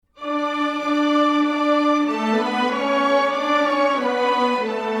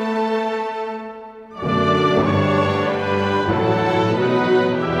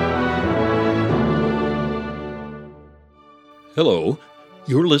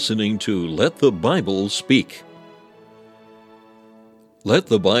listening to Let the Bible Speak. Let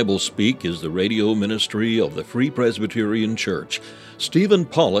the Bible Speak is the radio ministry of the Free Presbyterian Church. Stephen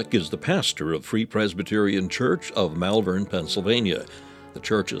Pollock is the pastor of Free Presbyterian Church of Malvern, Pennsylvania. The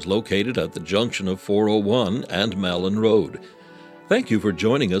church is located at the junction of 401 and Malin Road. Thank you for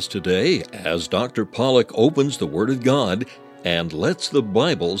joining us today as Dr. Pollock opens the Word of God and lets the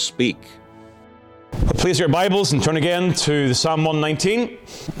Bible speak. Please your Bibles and turn again to the Psa. 119.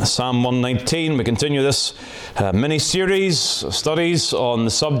 Psa. 119, we continue this mini-series of studies on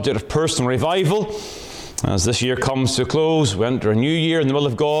the subject of personal revival. As this year comes to a close, we enter a new year in the will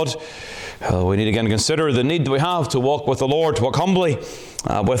of God. We need again to consider the need that we have to walk with the Lord, to walk humbly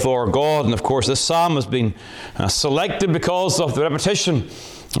with our God. And of course, this psalm has been selected because of the repetition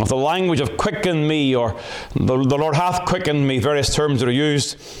of the language of quicken me, or the Lord hath quickened me, various terms that are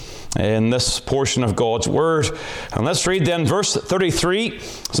used in this portion of God's Word. And let's read then verse 33.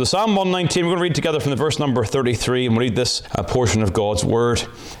 So Psalm 119, we're going to read together from the verse number 33, and we'll read this portion of God's Word.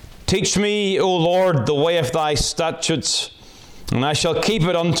 Teach me, O Lord, the way of thy statutes, and I shall keep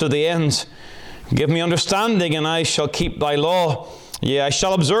it unto the end. Give me understanding, and I shall keep thy law. Yea, I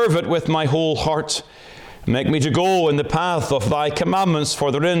shall observe it with my whole heart. Make me to go in the path of thy commandments,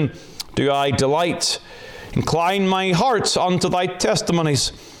 for therein do I delight. Incline my heart unto thy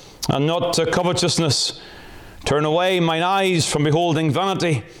testimonies, and not to covetousness. Turn away mine eyes from beholding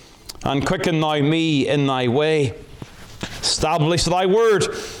vanity, and quicken thou me in thy way. Establish thy word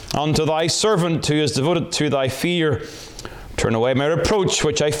unto thy servant who is devoted to thy fear. Turn away my reproach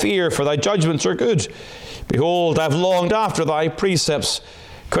which I fear, for thy judgments are good. Behold, I have longed after thy precepts.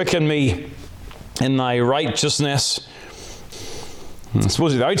 Quicken me in thy righteousness. I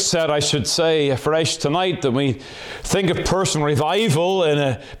suppose at the outset I should say afresh tonight that when we think of personal revival in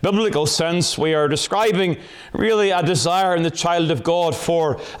a biblical sense, we are describing really a desire in the child of God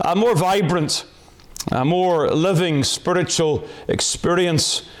for a more vibrant, a more living spiritual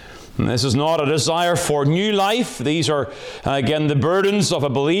experience. And this is not a desire for new life. These are, again, the burdens of a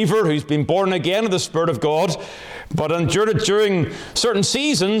believer who's been born again of the Spirit of God. But during certain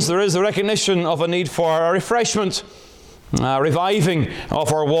seasons, there is the recognition of a need for a refreshment, reviving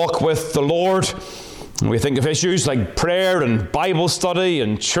of our walk with the Lord. And we think of issues like prayer and Bible study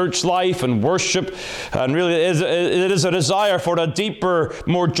and church life and worship. And really it is a desire for a deeper,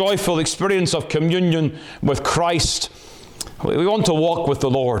 more joyful experience of communion with Christ. We want to walk with the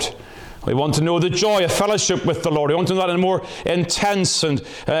Lord. We want to know the joy of fellowship with the Lord. We want to know that in a more intense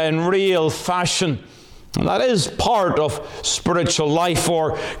and real fashion. And that is part of spiritual life,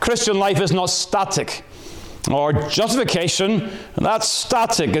 or Christian life is not static. Or justification, that's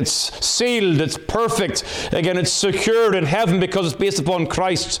static, it's sealed, it's perfect. Again, it's secured in heaven because it's based upon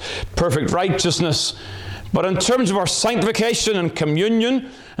Christ's perfect righteousness. But in terms of our sanctification and communion,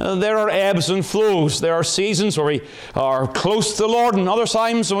 there are ebbs and flows. There are seasons where we are close to the Lord, and other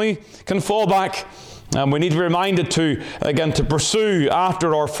times when we can fall back. And we need to be reminded to pursue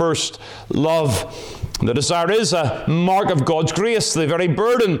after our first love. The desire is a mark of God's grace. The very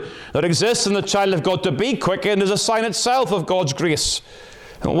burden that exists in the child of God to be quickened is a sign itself of God's grace.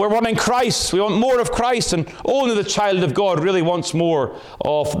 We're wanting Christ. We want more of Christ, and only the child of God really wants more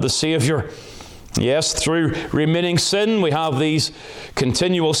of the Savior. Yes, through remaining sin, we have these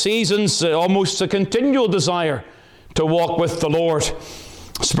continual seasons, almost a continual desire to walk with the Lord.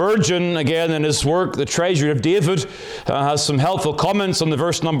 Spurgeon, again, in his work, The Treasury of David, has some helpful comments on the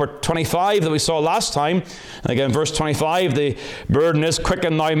verse number 25 that we saw last time. Again, verse 25, the burden is,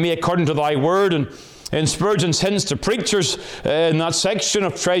 quicken thou me according to thy word. And in Spurgeon's hints to preachers, in that section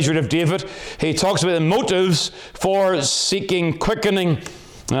of Treasury of David, he talks about the motives for seeking quickening.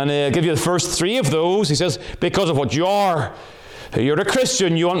 And I'll give you the first three of those. He says, because of what you are. You're a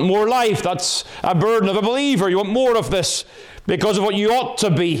Christian, you want more life. That's a burden of a believer. You want more of this. Because of what you ought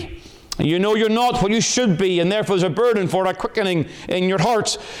to be. You know you're not what you should be, and therefore there's a burden for a quickening in your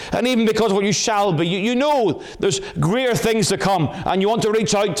heart. And even because of what you shall be. You know there's greater things to come, and you want to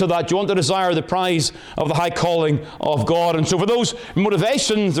reach out to that. You want to desire the prize of the high calling of God. And so for those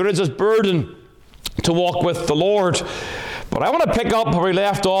motivations, there is this burden to walk with the Lord. But I want to pick up where we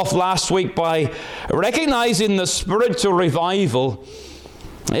left off last week by recognizing the spiritual revival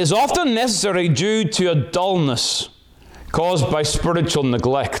is often necessary due to a dullness caused by spiritual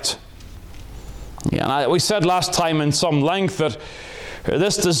neglect. We said last time in some length that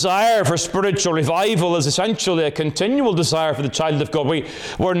this desire for spiritual revival is essentially a continual desire for the child of God.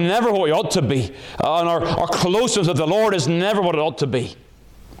 We're never what we ought to be, and our closeness with the Lord is never what it ought to be.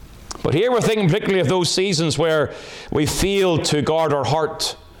 But here we're thinking particularly of those seasons where we fail to guard our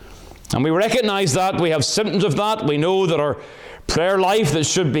heart. And we recognize that, we have symptoms of that. We know that our prayer life that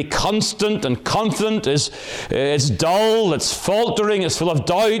should be constant and confident it's dull, it's faltering, it's full of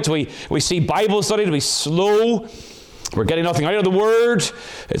doubt. We see Bible study to be slow. We're getting nothing out of the Word.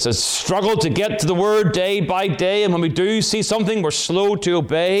 It's a struggle to get to the Word day by day, and when we do see something, we're slow to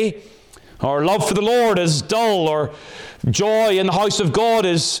obey. Our love for the Lord is dull. Our joy in the house of God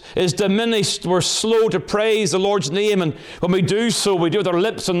is diminished. We're slow to praise the Lord's name, and when we do so, we do it with our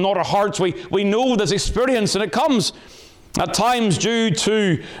lips and not our hearts. We know this experience, and it comes at times due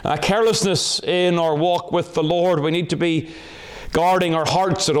to carelessness in our walk with the Lord. We need to be guarding our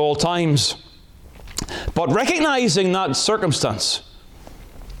hearts at all times. But recognizing that circumstance,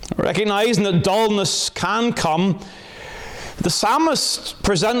 recognizing that dullness can come, the psalmist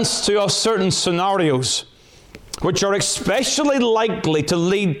presents to us certain scenarios which are especially likely to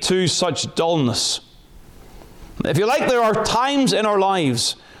lead to such dullness. If you like, there are times in our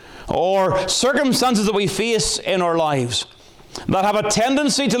lives or circumstances that we face in our lives that have a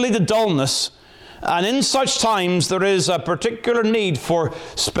tendency to lead to dullness. And in such times, there is a particular need for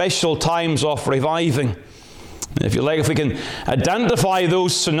special times of reviving. If you like, if we can identify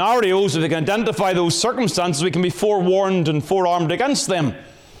those scenarios, if we can identify those circumstances, we can be forewarned and forearmed against them.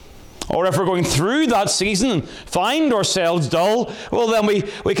 Or if we're going through that season and find ourselves dull, well, then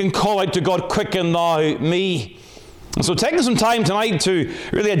we can call out to God, "Quicken thou me." And so taking some time tonight to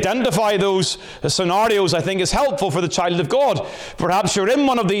really identify those scenarios, I think, is helpful for the child of God. Perhaps you're in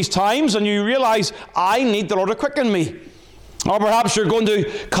one of these times and you realize, I need the Lord to quicken me. Or perhaps you're going to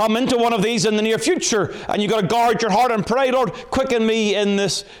come into one of these in the near future and you've got to guard your heart and pray, "Lord, quicken me in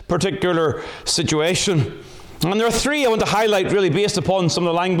this particular situation." And there are three I want to highlight really based upon some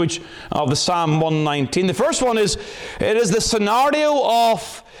of the language of the Psalm 119. The first one is, it is the scenario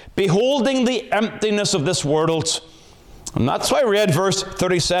of beholding the emptiness of this world. And that's why I read verse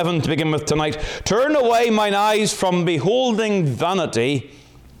 37 to begin with tonight. "Turn away mine eyes from beholding vanity,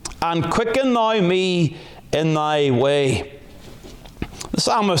 and quicken thou me in thy way." The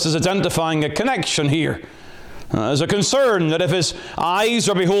psalmist is identifying a connection here. There's a concern that if his eyes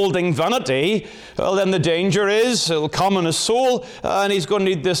are beholding vanity, well, then the danger is it'll come in his soul, and he's going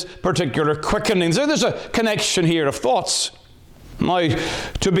to need this particular quickening. So there's a connection here of thoughts. Now,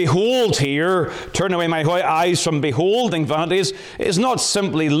 to behold here, turn away my eyes from beholding vanity, is not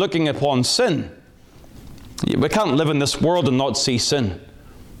simply looking upon sin. We can't live in this world and not see sin.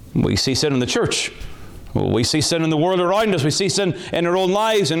 We see sin in the church. We see sin in the world around us. We see sin in our own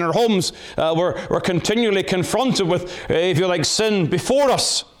lives, in our homes. We're continually confronted with, if you like, sin before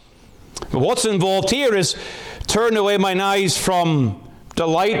us. But what's involved here is turn away mine eyes from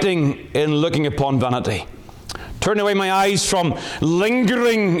delighting in looking upon vanity. Turn away my eyes from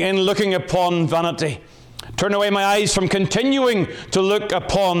lingering in looking upon vanity. Turn away my eyes from continuing to look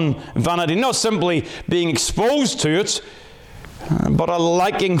upon vanity. Not simply being exposed to it, but a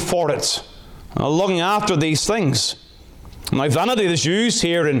liking for it. Longing after these things. Now, vanity is used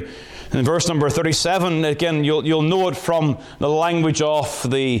here in verse number 37. Again, you'll know it from the language of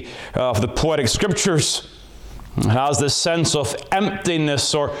the poetic scriptures. It has this sense of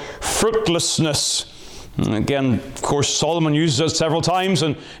emptiness or fruitlessness. And again, of course, Solomon uses it several times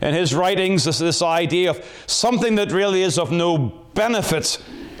in his writings, this idea of something that really is of no benefit.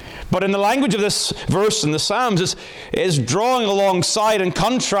 But in the language of this verse in the Psalms, is drawing alongside and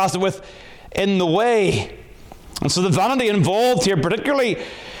contrasted with in the way. And so the vanity involved here particularly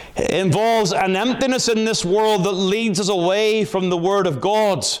involves an emptiness in this world that leads us away from the Word of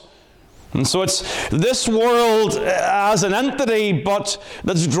God. And so it's this world as an entity, but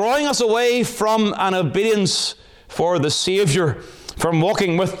that's drawing us away from an obedience for the Savior, from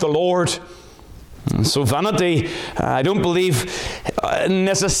walking with the Lord. And so vanity, I don't believe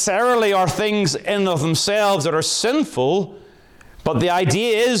necessarily are things in and of themselves that are sinful. But the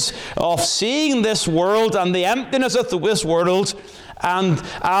idea is of seeing this world and the emptiness of this world, and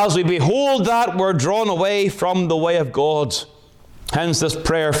as we behold that, we're drawn away from the way of God. Hence this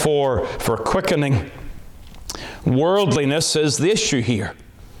prayer for quickening. Worldliness is the issue here.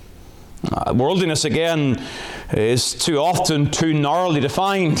 Worldliness, again, is too often too narrowly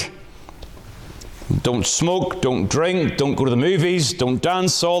defined. Don't smoke, don't drink, don't go to the movies, don't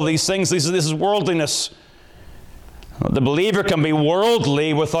dance, all these things. This is worldliness. The believer can be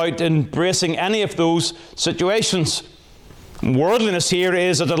worldly without embracing any of those situations. Worldliness here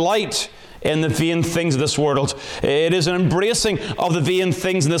is a delight in the vain things of this world. It is an embracing of the vain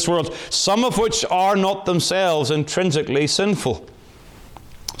things in this world, some of which are not themselves intrinsically sinful.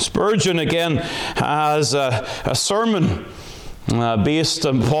 Spurgeon, again, has a sermon based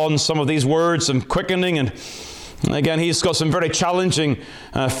upon some of these words and quickening, and Again, he's got some very challenging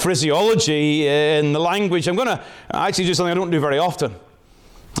phraseology in the language. I'm going to actually do something I don't do very often.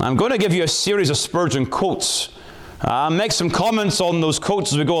 I'm going to give you a series of Spurgeon quotes. Make some comments on those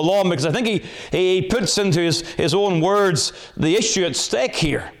quotes as we go along, because I think he puts into his own words the issue at stake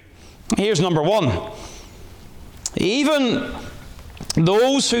here. Here's number one. Even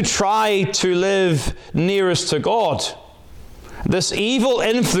those who try to live nearest to God, this evil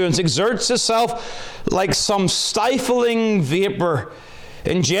influence exerts itself like some stifling vapor,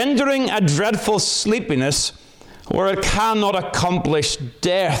 engendering a dreadful sleepiness where it cannot accomplish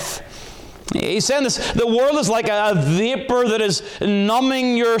death. He's saying this: the world is like a vapor that is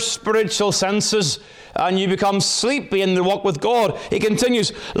numbing your spiritual senses, and you become sleepy in the walk with God. He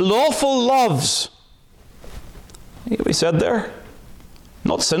continues, lawful loves. You know what he said there?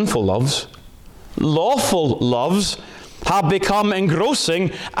 Not sinful loves. Lawful loves have become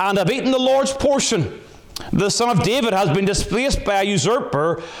engrossing and have eaten the Lord's portion. The Son of David has been displaced by a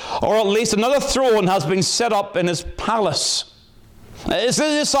usurper, or at least another throne has been set up in his palace. It's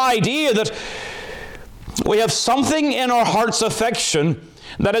this idea that we have something in our heart's affection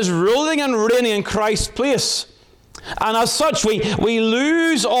that is ruling and reigning in Christ's place. And as such, we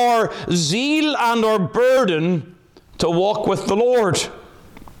lose our zeal and our burden to walk with the Lord.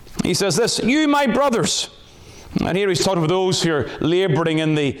 He says this, you, my brothers. And here he's talking about those who are labouring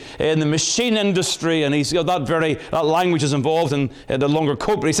in the machine industry, and he's that language is involved in the longer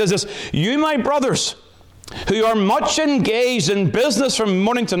quote. But he says this, you, my brothers, who are much engaged in business from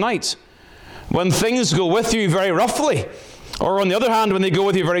morning to night, when things go with you very roughly, or on the other hand, when they go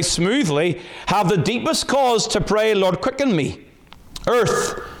with you very smoothly, have the deepest cause to pray, Lord, quicken me.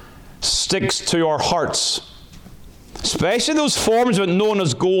 Earth sticks to our hearts, especially those forms of it known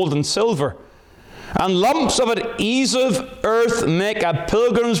as gold and silver. And lumps of adhesive earth make a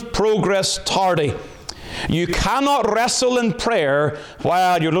pilgrim's progress tardy. You cannot wrestle in prayer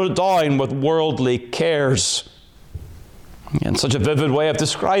while you're loaded down with worldly cares. And such a vivid way of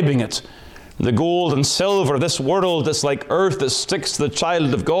describing it. The gold and silver, this world is like earth that sticks to the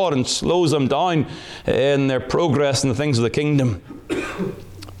child of God and slows them down in their progress in the things of the kingdom.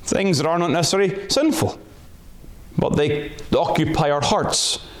 Things that are not necessarily sinful, but they occupy our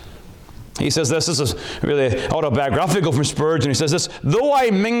hearts. He says this is really autobiographical from Spurgeon. He says this, though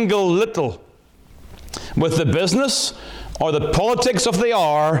I mingle little with the business or the politics of the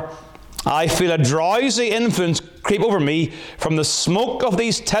hour, I feel a drowsy influence creep over me from the smoke of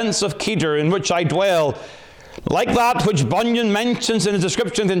these tents of Kedar in which I dwell, like that which Bunyan mentions in his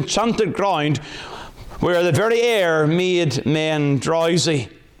description of enchanted ground, where the very air made men drowsy.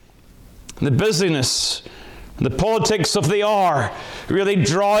 The busyness, the politics of the hour, really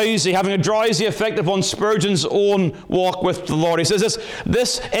drowsy, having a drowsy effect upon Spurgeon's own walk with the Lord. He says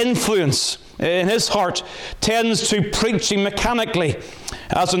this influence in his heart tends to preaching mechanically,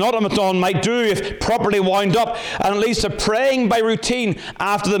 as an automaton might do if properly wound up, and leads to praying by routine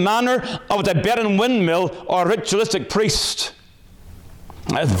after the manner of a Tibetan windmill or a ritualistic priest.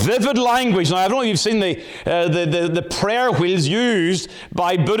 A vivid language. Now, I don't know if you've seen the prayer wheels used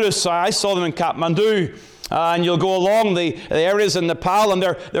by Buddhists. I saw them in Kathmandu. And you'll go along the areas in Nepal, and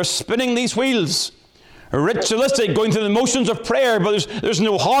they're spinning these wheels. Ritualistic, going through the motions of prayer, but there's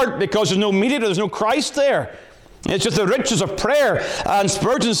no heart because there's no mediator, there's no Christ there. It's just the riches of prayer. And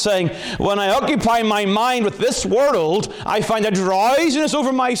Spurgeon's saying, when I occupy my mind with this world, I find a drowsiness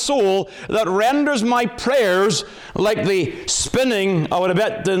over my soul that renders my prayers like the spinning of a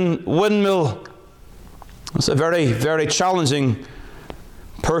Tibetan windmill. It's a very, very challenging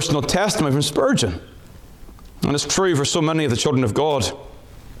personal testimony from Spurgeon. And it's true for so many of the children of God.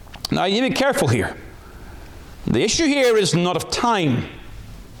 Now, you be careful here. The issue here is not of time.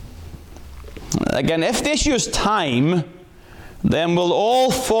 Again, if the issue is time, then we'll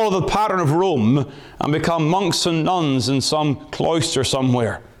all follow the pattern of Rome and become monks and nuns in some cloister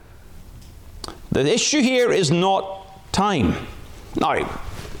somewhere. The issue here is not time. Now,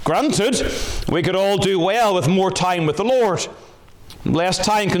 granted, we could all do well with more time with the Lord, less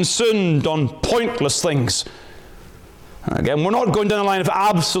time consumed on pointless things. Again, we're not going down the line of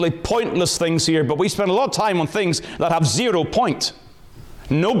absolutely pointless things here, but we spend a lot of time on things that have 0 point.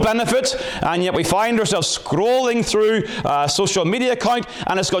 No benefit, and yet we find ourselves scrolling through a social media account,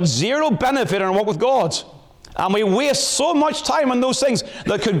 and it's got 0 benefit in our walk with God. And we waste so much time on those things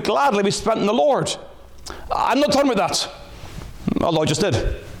that could gladly be spent in the Lord. I'm not talking about that, although I just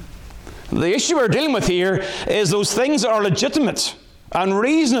did. The issue we're dealing with here is those things that are legitimate and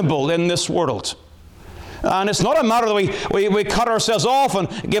reasonable in this world. And it's not a matter that we cut ourselves off and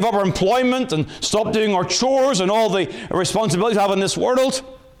give up our employment and stop doing our chores and all the responsibilities we have in this world.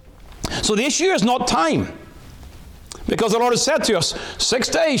 So the issue is not time. Because the Lord has said to us, 6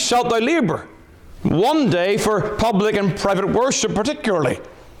 days shalt thou labor. 1 day for public and private worship particularly.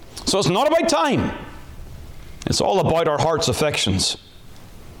 So it's not about time. It's all about our heart's affections.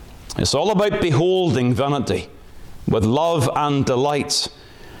 It's all about beholding vanity with love and delight.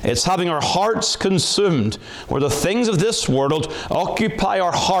 It's having our hearts consumed where the things of this world occupy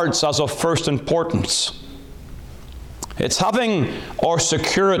our hearts as of first importance. It's having our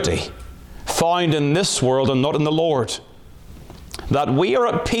security found in this world and not in the Lord. That we are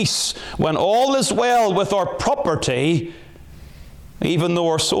at peace when all is well with our property, even though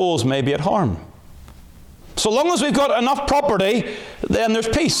our souls may be at harm. So long as we've got enough property, then there's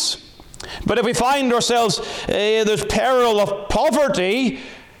peace. But if we find ourselves, there's peril of poverty,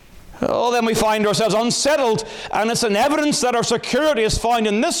 then we find ourselves unsettled, and it's an evidence that our security is found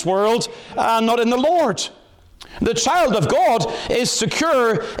in this world and not in the Lord. The child of God is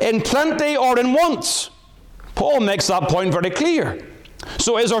secure in plenty or in wants. Paul makes that point very clear.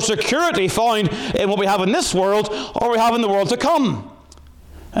 So is our security found in what we have in this world or we have in the world to come?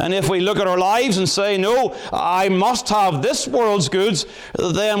 And if we look at our lives and say, no, I must have this world's goods,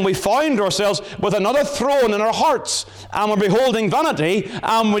 then we find ourselves with another throne in our hearts, and we're beholding vanity,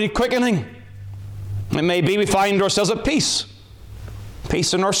 and we're quickening. It may be we find ourselves at peace.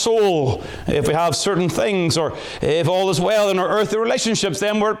 Peace in our soul, if we have certain things, or if all is well in our earthly relationships,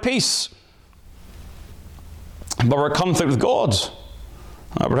 then we're at peace. But we're at conflict with God.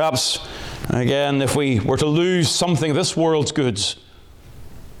 Perhaps, again, if we were to lose something of this world's goods,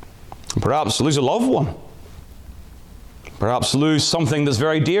 perhaps lose a loved one, perhaps lose something that's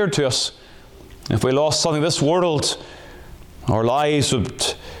very dear to us. If we lost something of this world, our lives would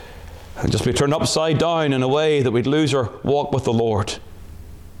just be turned upside down in a way that we'd lose our walk with the Lord.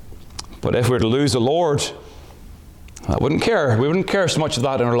 But if we were to lose the Lord, we wouldn't care so much of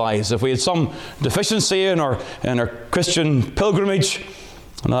that in our lives. If we had some deficiency in our Christian pilgrimage,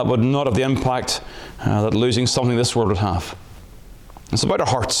 that would not have the impact that losing something this world would have. It's about our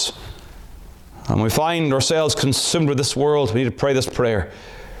hearts. And we find ourselves consumed with this world, we need to pray this prayer: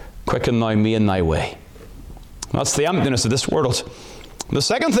 quicken thou me in thy way. That's the emptiness of this world. The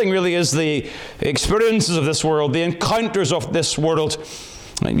second thing really is the experiences of this world, the encounters of this world.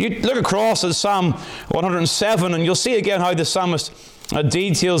 And you look across at Psalm 107 and you'll see again how the psalmist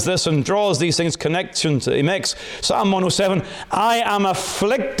details this and draws these things connections he makes. Psalm 107, I am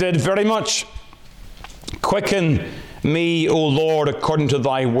afflicted very much. Quicken me, O Lord, according to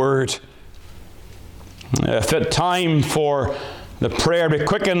thy word. A fit time for the prayer to be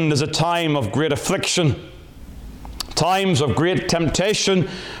quickened is a time of great affliction. Times of great temptation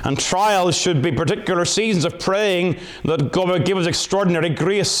and trials should be particular seasons of praying that God will give us extraordinary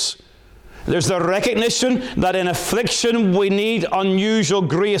grace. There's the recognition that in affliction we need unusual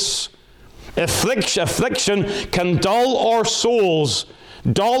grace. Affliction can dull our souls,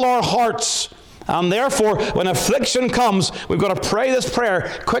 dull our hearts, and therefore when affliction comes, we've got to pray this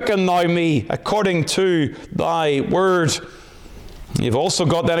prayer: quicken thou me according to thy word. You've also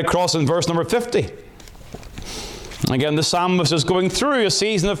got that across in verse number 50. Again, the psalmist is going through a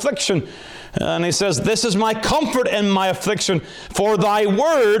season of affliction, and he says, this is my comfort in my affliction, for thy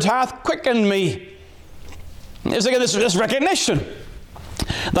word hath quickened me. There's again this recognition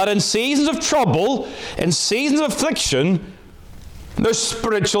that in seasons of trouble, in seasons of affliction, there's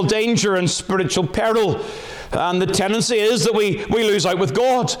spiritual danger and spiritual peril, and the tendency is that we lose out with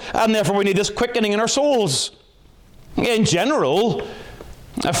God, and therefore we need this quickening in our souls. In general,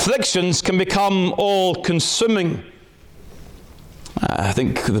 afflictions can become all-consuming. I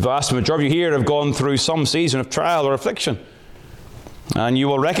think the vast majority of you here have gone through some season of trial or affliction. And you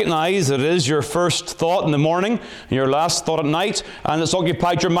will recognize that it is your first thought in the morning, and your last thought at night, and it's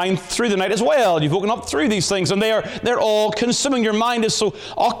occupied your mind through the night as well. You've woken up through these things, and they're all consuming. Your mind is so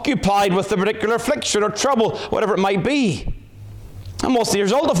occupied with the particular affliction or trouble, whatever it might be. And what's the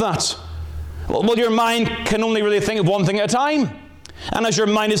result of that? Well, your mind can only really think of one thing at a time. And as your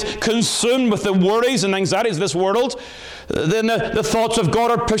mind is consumed with the worries and anxieties of this world, then the thoughts of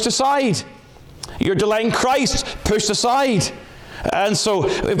God are pushed aside. Your delight in Christ pushed aside. And so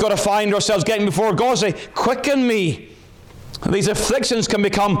we've got to find ourselves getting before God and say, quicken me. These afflictions can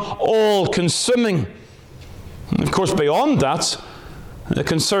become all-consuming. And of course, beyond that, the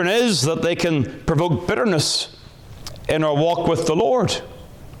concern is that they can provoke bitterness in our walk with the Lord.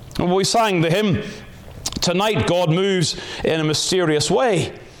 And we sang the hymn, Tonight God Moves in a Mysterious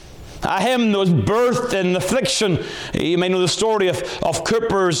Way. A hymn that was birthed in affliction. You may know the story of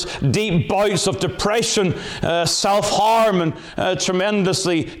Cooper's deep bouts of depression, self-harm, and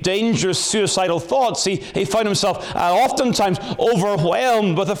tremendously dangerous suicidal thoughts. He found himself oftentimes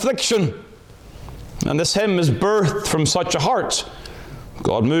overwhelmed with affliction. And this hymn is birthed from such a heart.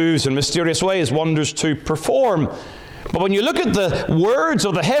 God moves in mysterious ways, wonders to perform. But when you look at the words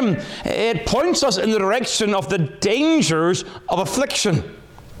of the hymn, it points us in the direction of the dangers of affliction.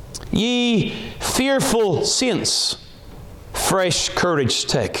 Ye fearful saints, fresh courage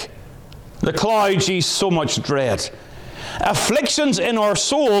take. The clouds ye so much dread. Afflictions in our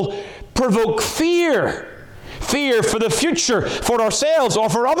soul provoke fear. Fear for the future, for ourselves or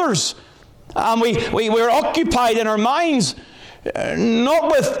for others. And we're occupied in our minds, not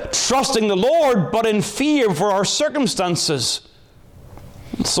with trusting the Lord, but in fear for our circumstances.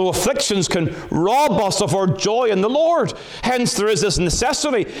 So afflictions can rob us of our joy in the Lord. Hence there is this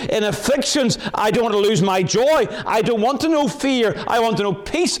necessity. In afflictions, I don't want to lose my joy. I don't want to know fear. I want to know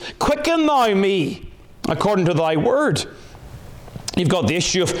peace. Quicken thou me, according to thy word. You've got the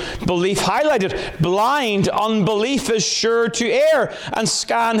issue of belief highlighted. Blind unbelief is sure to err and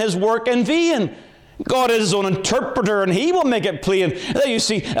scan his work in vain. God is his own interpreter, and he will make it plain. There you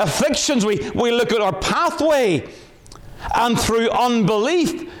see, afflictions, we look at our pathway, and through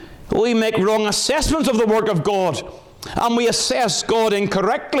unbelief, we make wrong assessments of the work of God. And we assess God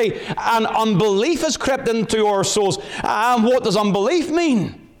incorrectly, and unbelief has crept into our souls. And what does unbelief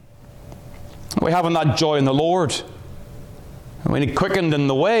mean? We haven't that joy in the Lord. When he quickened in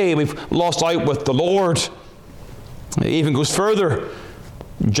the way, we've lost out with the Lord. It even goes further.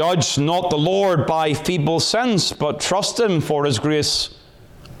 Judge not the Lord by feeble sense, but trust him for his grace.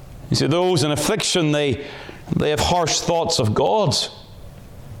 You see, those in affliction, they have harsh thoughts of God.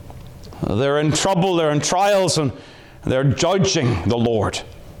 They're in trouble, they're in trials, and they're judging the Lord.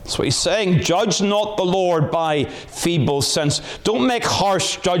 That's what he's saying. Judge not the Lord by feeble sense. Don't make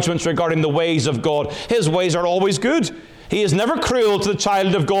harsh judgments regarding the ways of God. His ways are always good. He is never cruel to the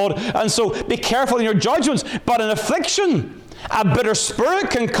child of God. And so be careful in your judgments. But in affliction, a bitter spirit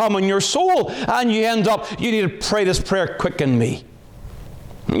can come in your soul, and you end up, you need to pray this prayer, quicken me.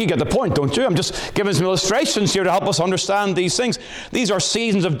 You get the point, don't you? I'm just giving some illustrations here to help us understand these things. These are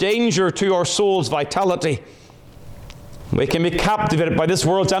seasons of danger to our soul's vitality. We can be captivated by this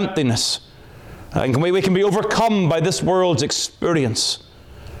world's emptiness. And we can be overcome by this world's experience.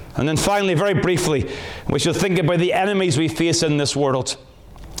 And then finally, very briefly, we should think about the enemies we face in this world.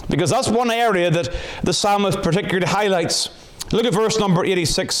 Because that's one area that the psalmist particularly highlights. Look at verse number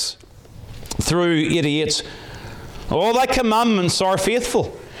 86 through 88. All thy commandments are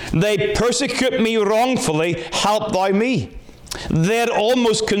faithful. They persecute me wrongfully. Help thou me. They had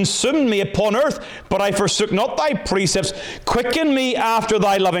almost consumed me upon earth, but I forsook not thy precepts. Quicken me after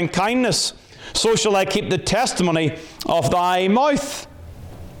thy loving kindness. So shall I keep the testimony of thy mouth.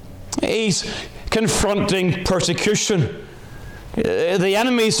 He's confronting persecution. The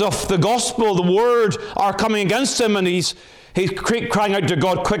enemies of the gospel, the word, are coming against him, and he's crying out to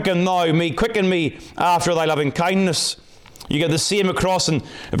God, quicken me after thy loving kindness. You get the same across in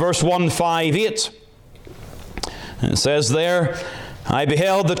verse 158. It says there, I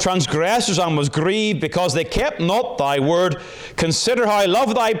beheld the transgressors and was grieved because they kept not thy word. Consider how I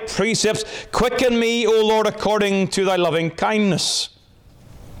love thy precepts. Quicken me, O Lord, according to thy loving kindness.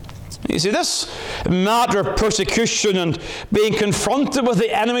 You see, this matter of persecution and being confronted with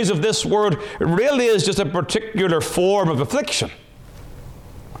the enemies of this world really is just a particular form of affliction.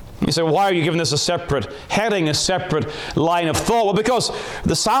 You say, why are you giving this a separate heading, a separate line of thought? Well, because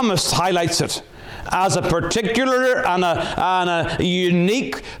the psalmist highlights it as a particular and a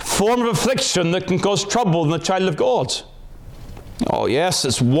unique form of affliction that can cause trouble in the child of God. Oh yes,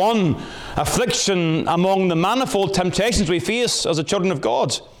 it's one affliction among the manifold temptations we face as the children of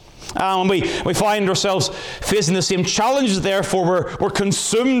God. And we find ourselves facing the same challenges, therefore we're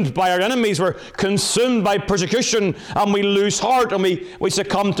consumed by our enemies, we're consumed by persecution, and we lose heart and we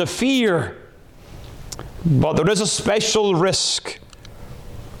succumb to fear. But there is a special risk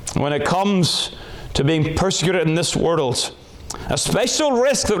when it comes to being persecuted in this world. A special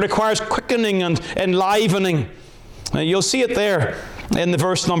risk that requires quickening and enlivening. And you'll see it there in the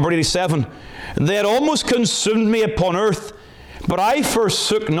verse number 87. They had almost consumed me upon earth, but I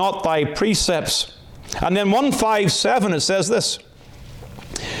forsook not thy precepts. And then 157, it says this.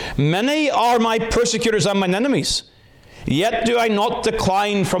 Many are my persecutors and mine enemies, yet do I not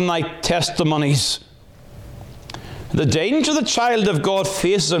decline from thy testimonies. The danger the child of God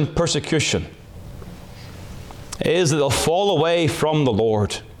faces in persecution is that they'll fall away from the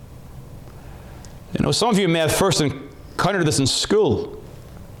Lord. You know, some of you may have first encountered this in school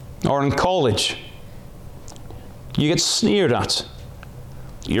or in college. You get sneered at.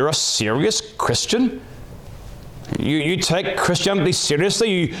 You're a serious Christian? You take Christianity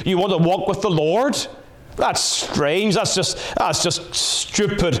seriously? You want to walk with the Lord? That's strange. That's just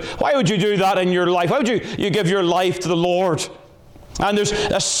stupid. Why would you do that in your life? Why would you give your life to the Lord? And there's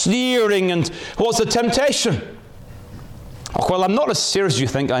a sneering, and what's the temptation? Oh, well, I'm not as serious as you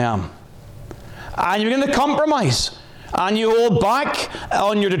think I am. And you're going to compromise. And you hold back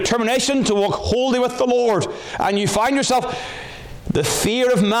on your determination to walk wholly with the Lord. And you find yourself, the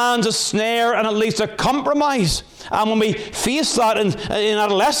fear of man's a snare, and it leads to compromise. And when we face that in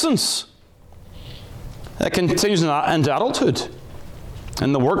adolescence, it continues into adulthood.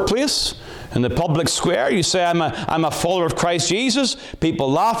 In the workplace, in the public square, you say, I'm a follower of Christ Jesus.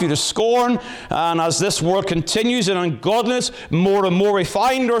 People laugh you to scorn. And as this world continues in ungodliness, more and more we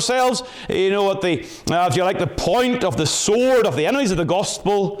find ourselves, at the, if you like, the point of the sword of the enemies of the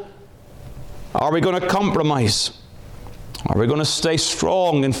gospel. Are we going to compromise? Are we going to stay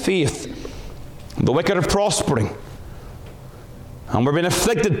strong in faith? The wicked are prospering, and we're being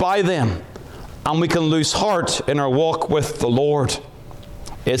afflicted by them, and we can lose heart in our walk with the Lord.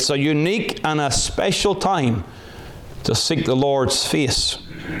 It's a unique and a special time to seek the Lord's face.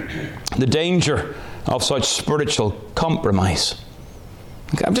 The danger of such spiritual compromise.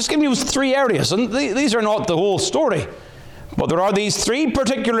 Okay, I'm just giving you 3 areas, and these are not the whole story, but there are these 3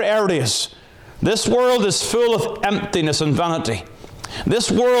 particular areas. This world is full of emptiness and vanity.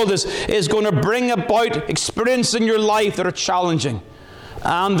 This world is going to bring about experiences in your life that are challenging.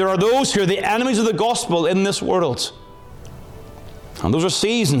 And there are those who are the enemies of the gospel in this world. And those are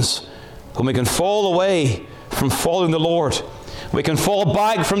seasons when we can fall away from following the Lord. We can fall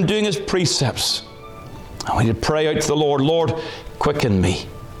back from doing His precepts. And we need to pray out to the Lord, Lord, quicken me.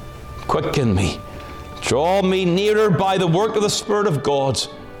 Quicken me. Draw me nearer by the work of the Spirit of God,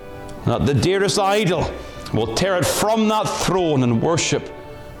 that the dearest idol will tear it from that throne and worship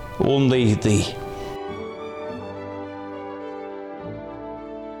only Thee.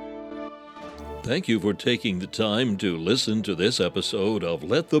 Thank you for taking the time to listen to this episode of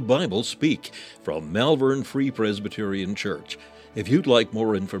Let the Bible Speak from Malvern Free Presbyterian Church. If you'd like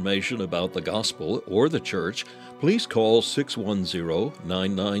more information about the gospel or the church, please call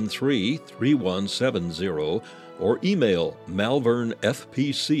 610-993-3170 or email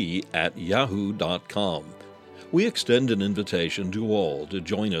malvernfpc@yahoo.com. We extend an invitation to all to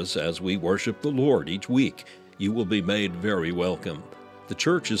join us as we worship the Lord each week. You will be made very welcome. The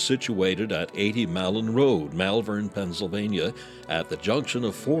church is situated at 80 Malin Road, Malvern, Pennsylvania, at the junction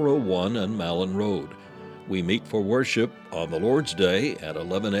of 401 and Malin Road. We meet for worship on the Lord's Day at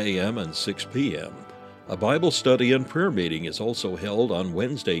 11 a.m. and 6 p.m. A Bible study and prayer meeting is also held on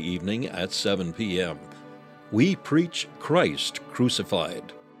Wednesday evening at 7 p.m. We preach Christ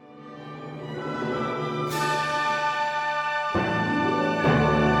crucified.